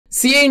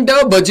See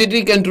enter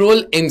budgetary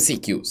control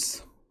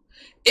MCQs.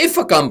 If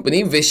a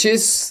company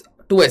wishes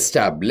to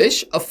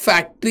establish a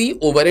factory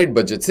overhead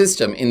budget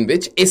system in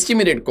which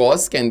estimated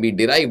costs can be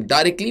derived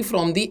directly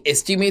from the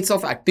estimates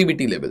of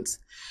activity levels,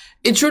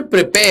 it should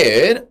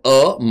prepare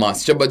a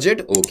master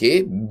budget,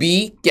 okay,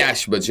 B,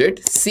 cash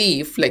budget,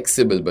 C,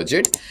 flexible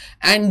budget,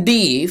 and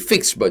D,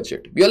 fixed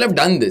budget. We all have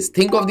done this.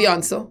 Think of the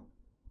answer.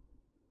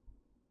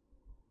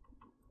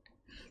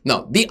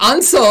 Now, the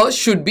answer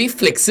should be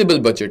flexible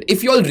budget.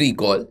 If you all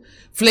recall,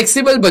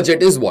 flexible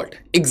budget is what?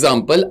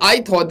 Example,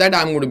 I thought that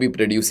I'm going to be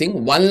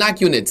producing 1 lakh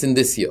units in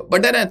this year.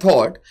 But then I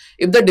thought,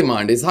 if the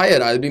demand is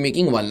higher, I'll be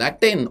making 1 lakh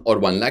 10 or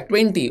 1 lakh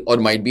 20 or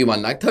might be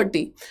 1 lakh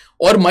 30.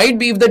 Or might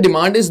be if the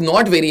demand is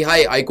not very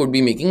high, I could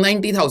be making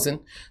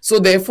 90,000. So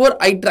therefore,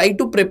 I try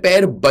to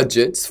prepare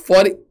budgets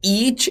for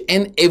each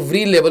and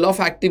every level of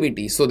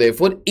activity. So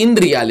therefore, in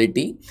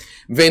reality,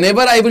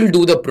 whenever I will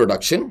do the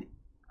production,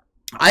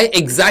 I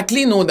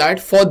exactly know that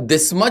for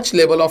this much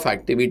level of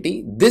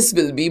activity, this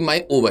will be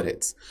my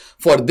overheads.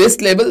 For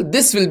this level,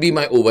 this will be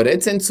my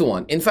overheads and so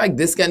on. In fact,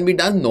 this can be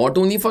done not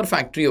only for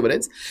factory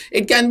overheads,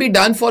 it can be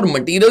done for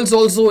materials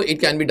also, it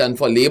can be done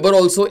for labor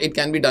also, it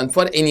can be done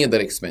for any other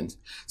expense.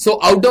 So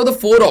out of the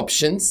 4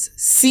 options,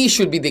 C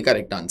should be the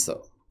correct answer.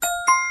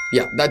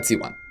 Yeah, that's the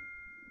one.